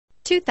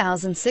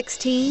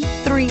2016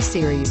 3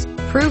 Series.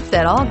 Proof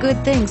that all good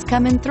things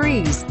come in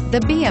threes. The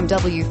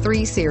BMW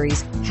 3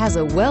 Series has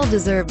a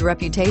well-deserved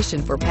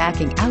reputation for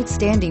packing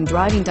outstanding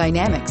driving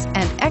dynamics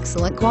and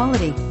excellent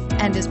quality,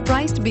 and is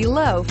priced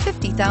below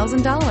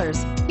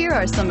 $50,000. Here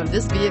are some of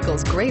this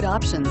vehicle's great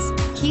options: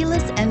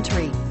 keyless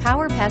entry,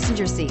 power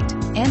passenger seat,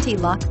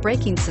 anti-lock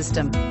braking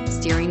system,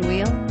 steering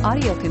wheel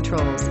audio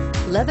controls,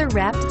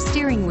 leather-wrapped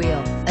steering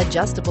wheel,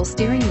 adjustable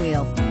steering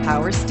wheel,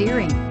 power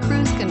steering,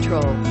 cruise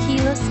control,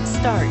 keyless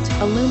start,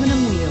 aluminum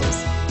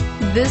wheels.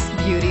 This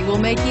beauty will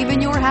make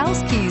even your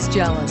house keys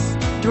jealous.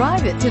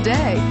 Drive it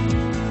today.